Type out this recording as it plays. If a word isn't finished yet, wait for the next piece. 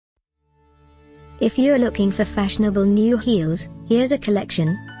If you're looking for fashionable new heels, here's a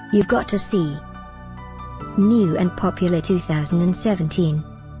collection you've got to see. New and popular 2017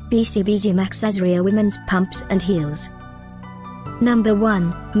 Bcbgmaxazria Women's Pumps and Heels. Number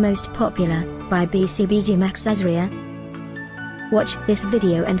 1, Most Popular, by Bcbgmaxazria. Watch this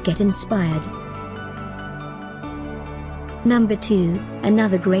video and get inspired. Number 2,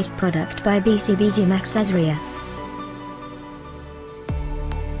 another great product by Bcbgmaxazria.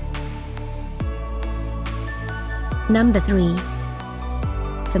 Number 3.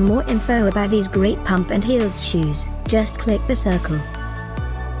 For more info about these great pump and heels shoes, just click the circle.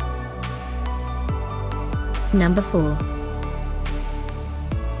 Number 4.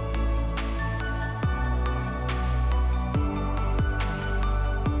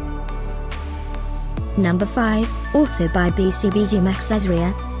 Number 5, also by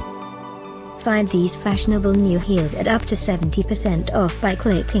Bcbgmaxazria. Find these fashionable new heels at up to 70% off by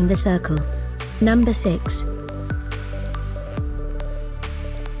clicking the circle. Number 6.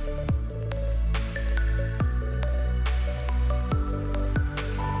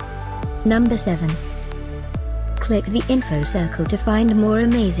 Number 7. Click the info circle to find more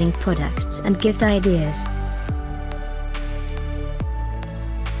amazing products and gift ideas.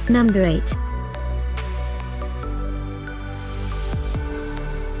 Number 8.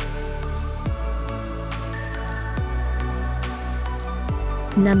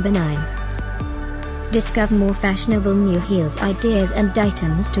 Number 9. Discover more fashionable new heels ideas and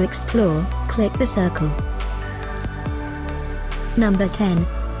items to explore, click the circle. Number 10.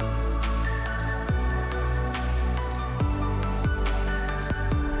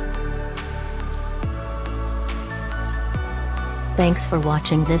 Thanks for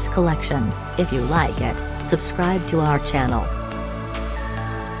watching this collection. If you like it, subscribe to our channel.